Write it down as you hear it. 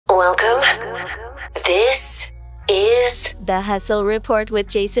Welcome. This is The Hustle Report with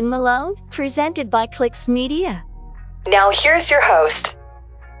Jason Malone, presented by Clicks Media. Now here's your host.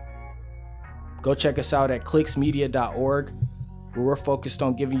 Go check us out at clicksmedia.org, where we're focused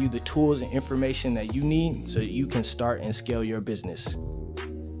on giving you the tools and information that you need so that you can start and scale your business.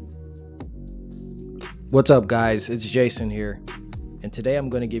 What's up, guys? It's Jason here, and today I'm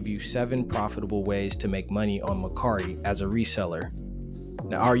going to give you 7 profitable ways to make money on Mercari as a reseller.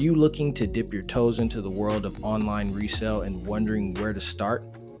 Now, are you looking to dip your toes into the world of online resale and wondering where to start?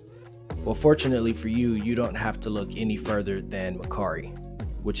 Well, fortunately for you, you don't have to look any further than Mercari,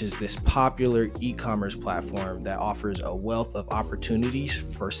 which is this popular e-commerce platform that offers a wealth of opportunities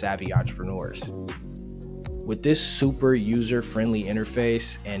for savvy entrepreneurs. With this super user-friendly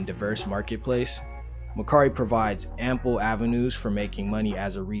interface and diverse marketplace, Mercari provides ample avenues for making money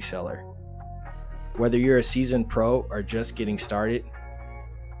as a reseller. Whether you're a seasoned pro or just getting started,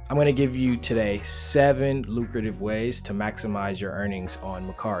 I'm going to give you today 7 lucrative ways to maximize your earnings on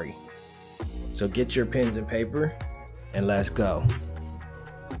Mercari. So get your pens and paper and let's go.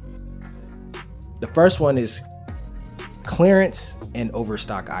 The first one is clearance and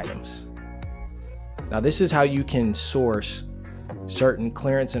overstock items. Now, this is how you can source certain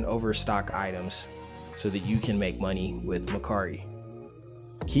clearance and overstock items so that you can make money with Mercari.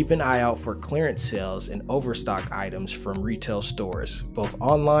 Keep an eye out for clearance sales and overstock items from retail stores, both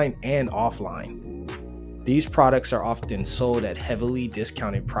online and offline. These products are often sold at heavily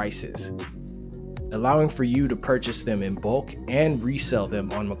discounted prices, allowing for you to purchase them in bulk and resell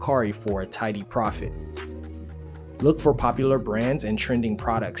them on Mercari for a tidy profit. Look for popular brands and trending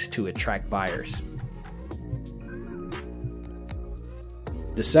products to attract buyers.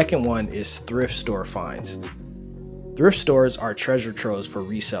 The second one is thrift store finds. Thrift stores are treasure troves for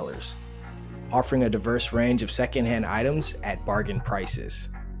resellers, offering a diverse range of secondhand items at bargain prices.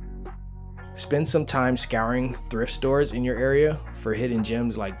 Spend some time scouring thrift stores in your area for hidden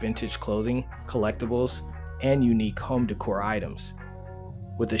gems like vintage clothing, collectibles, and unique home decor items.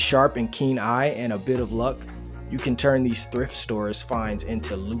 With a sharp and keen eye and a bit of luck, you can turn these thrift stores finds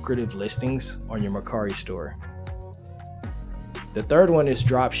into lucrative listings on your Mercari store. The third one is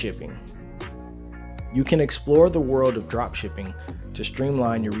drop shipping. You can explore the world of dropshipping to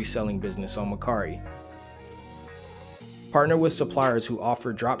streamline your reselling business on Mercari. Partner with suppliers who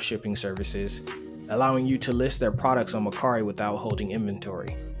offer dropshipping services, allowing you to list their products on Mercari without holding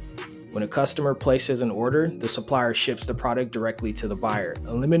inventory. When a customer places an order, the supplier ships the product directly to the buyer,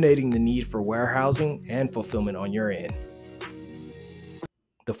 eliminating the need for warehousing and fulfillment on your end.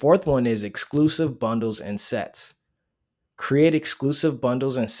 The fourth one is exclusive bundles and sets. Create exclusive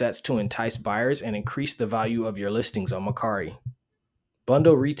bundles and sets to entice buyers and increase the value of your listings on Mercari.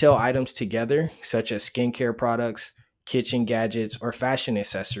 Bundle retail items together, such as skincare products, kitchen gadgets, or fashion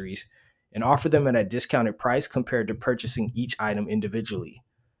accessories, and offer them at a discounted price compared to purchasing each item individually.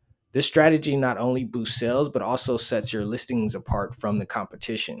 This strategy not only boosts sales, but also sets your listings apart from the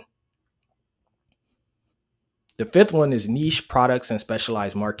competition. The fifth one is niche products and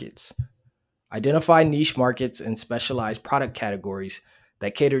specialized markets. Identify niche markets and specialized product categories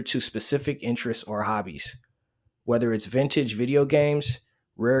that cater to specific interests or hobbies. Whether it's vintage video games,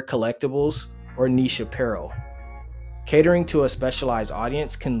 rare collectibles, or niche apparel. Catering to a specialized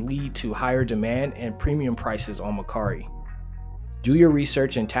audience can lead to higher demand and premium prices on Mercari. Do your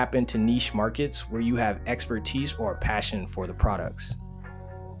research and tap into niche markets where you have expertise or passion for the products.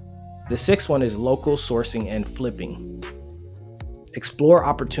 The sixth one is local sourcing and flipping. Explore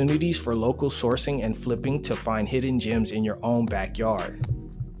opportunities for local sourcing and flipping to find hidden gems in your own backyard.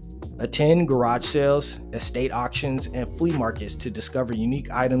 Attend garage sales, estate auctions, and flea markets to discover unique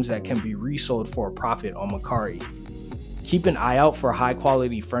items that can be resold for a profit on Mercari. Keep an eye out for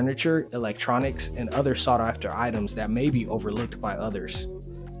high-quality furniture, electronics, and other sought-after items that may be overlooked by others.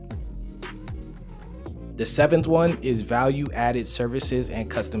 The seventh one is value-added services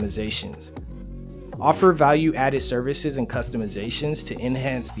and customizations. Offer value-added services and customizations to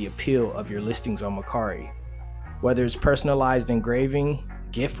enhance the appeal of your listings on Mercari. Whether it's personalized engraving,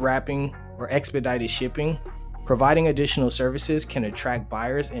 gift wrapping, or expedited shipping, providing additional services can attract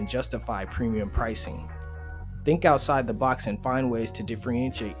buyers and justify premium pricing. Think outside the box and find ways to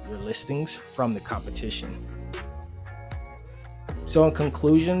differentiate your listings from the competition. So in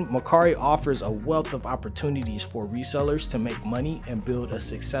conclusion, Mercari offers a wealth of opportunities for resellers to make money and build a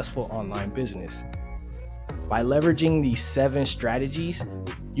successful online business. By leveraging these 7 strategies,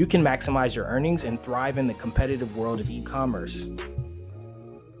 you can maximize your earnings and thrive in the competitive world of e-commerce.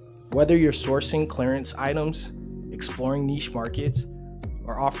 Whether you're sourcing clearance items, exploring niche markets,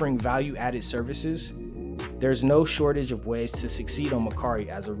 or offering value-added services, There's no shortage of ways to succeed on Mercari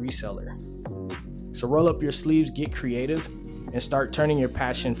as a reseller. So roll up your sleeves, get creative, and start turning your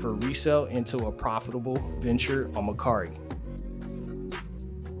passion for resale into a profitable venture on Mercari.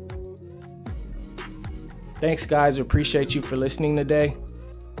 Thanks, guys. Appreciate you for listening today.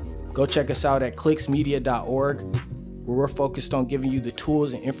 Go check us out at clicksmedia.org, where we're focused on giving you the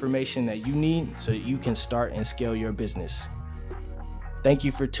tools and information that you need so that you can start and scale your business. Thank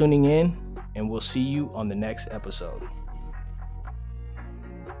you for tuning in, and we'll see you on the next episode.